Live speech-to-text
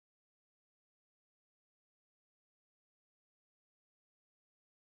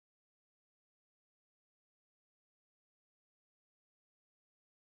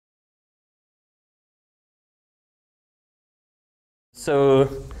So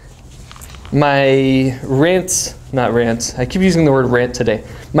my I keep using the word rant today.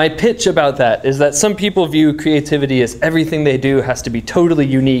 My pitch about that is that some people view creativity as everything they do has to be totally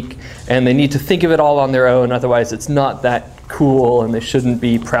unique and they need to think of it all on their own, otherwise it's not that cool and they shouldn't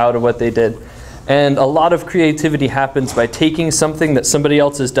be proud of what they did. And a lot of creativity happens by taking something that somebody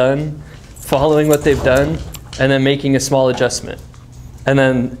else has done, following what they've done, and then making a small adjustment. And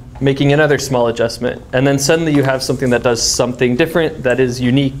then making another small adjustment. And then suddenly you have something that does something different, that is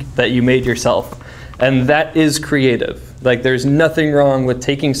unique, that you made yourself. And that is creative. Like, there's nothing wrong with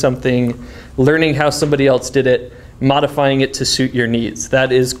taking something, learning how somebody else did it, modifying it to suit your needs.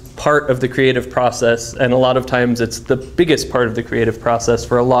 That is part of the creative process, and a lot of times it's the biggest part of the creative process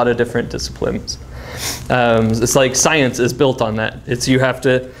for a lot of different disciplines. It's like science is built on that. It's you have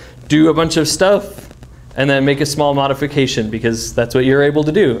to do a bunch of stuff and then make a small modification because that's what you're able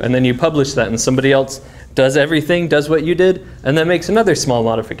to do. And then you publish that and somebody else does everything, does what you did, and then makes another small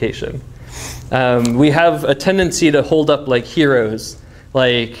modification. We have a tendency to hold up like heroes,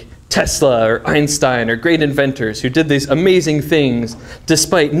 like Tesla or Einstein or great inventors who did these amazing things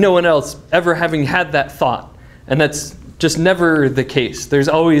despite no one else ever having had that thought. And that's just never the case. There's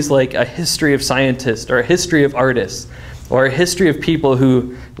always like a history of scientists or a history of artists or a history of people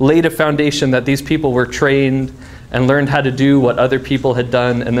who laid a foundation that these people were trained and learned how to do what other people had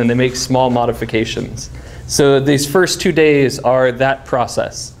done, and then they make small modifications. So these first 2 days are that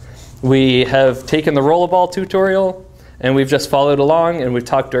process. We have taken the rollerball tutorial and we've just followed along and we've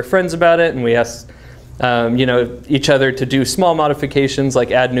talked to our friends about it, and we asked each other to do small modifications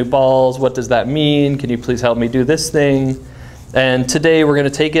like add new balls, what does that mean, can you please help me do this thing? And today we're going to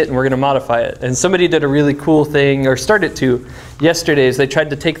take it and we're going to modify it. And somebody did a really cool thing, or started to, yesterday, is they tried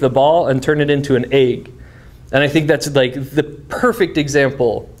to take the ball and turn it into an egg. And I think that's like the perfect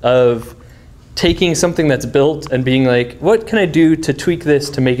example of taking something that's built and being like, what can I do to tweak this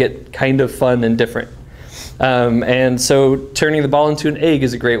to make it kind of fun and different? And so turning the ball into an egg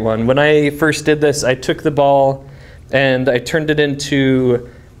is a great one. When I first did this, I took the ball and I turned it into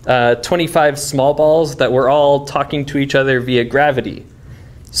 25 small balls that were all talking to each other via gravity.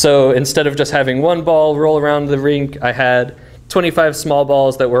 So instead of just having one ball roll around the rink, I had 25 small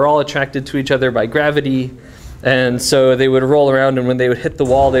balls that were all attracted to each other by gravity. And so they would roll around, and when they would hit the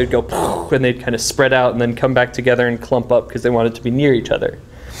wall, they would go poof, and they'd kind of spread out and then come back together and clump up because they wanted to be near each other.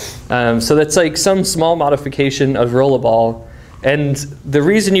 So that's like some small modification of rollerball. And the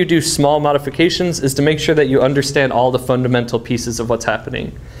reason you do small modifications is to make sure that you understand all the fundamental pieces of what's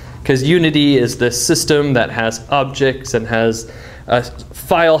happening. Because Unity is this system that has objects and has a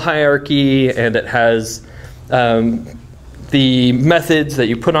file hierarchy, and it has the methods that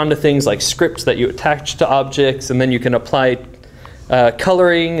you put onto things like scripts that you attach to objects, and then you can apply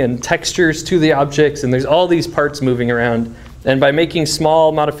coloring and textures to the objects, and there's all these parts moving around. And by making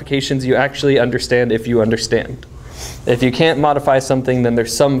small modifications, you actually understand if you understand. If you can't modify something, then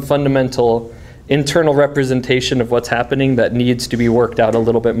there's some fundamental internal representation of what's happening that needs to be worked out a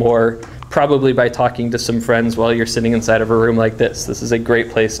little bit more, probably by talking to some friends while you're sitting inside of a room like this. This is a great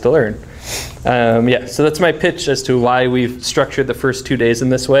place to learn. Yeah, so that's my pitch as to why we've structured the first 2 days in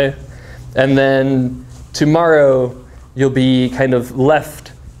this way. And then tomorrow, you'll be kind of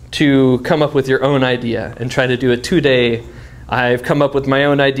left to come up with your own idea and try to do a 2-day I've come up with my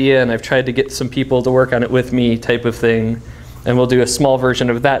own idea and I've tried to get some people to work on it with me type of thing. And we'll do a small version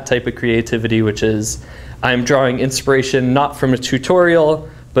of that type of creativity, which is I'm drawing inspiration not from a tutorial,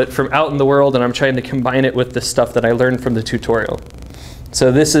 but from out in the world, and I'm trying to combine it with the stuff that I learned from the tutorial.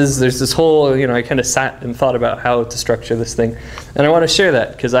 So there's this whole, I kind of sat and thought about how to structure this thing. And I want to share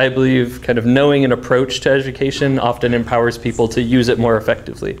that because I believe kind of knowing an approach to education often empowers people to use it more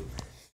effectively.